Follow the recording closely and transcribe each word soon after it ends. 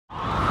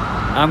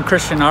I'm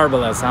Christian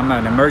Arbelas. I'm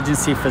an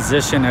emergency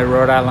physician at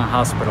Rhode Island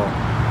Hospital,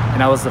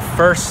 and I was the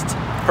first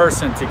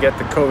person to get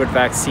the COVID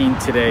vaccine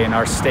today in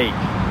our state.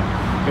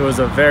 It was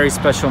a very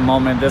special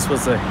moment. This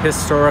was a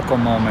historical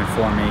moment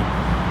for me.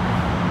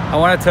 I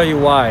want to tell you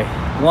why.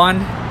 One,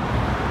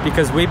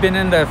 because we've been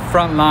in the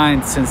front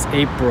line since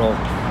April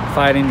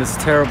fighting this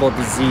terrible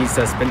disease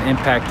that's been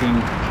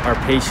impacting our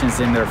patients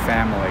and their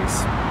families.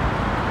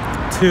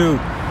 Two,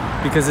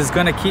 because it's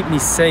going to keep me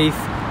safe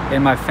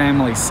and my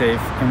family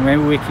safe, and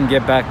maybe we can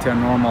get back to a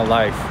normal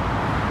life.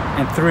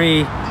 And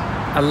three,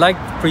 I'd like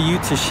for you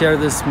to share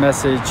this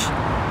message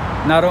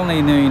not only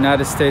in the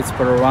United States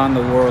but around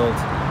the world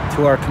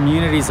to our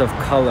communities of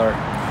color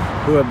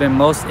who have been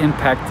most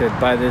impacted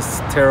by this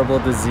terrible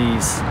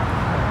disease.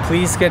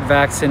 Please get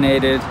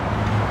vaccinated.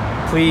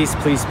 Please,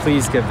 please,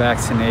 please get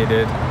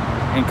vaccinated,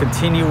 and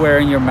continue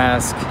wearing your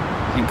mask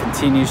and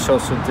continue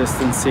social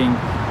distancing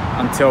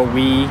until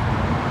we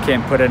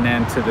can put an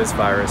end to this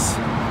virus.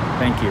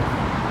 Thank you.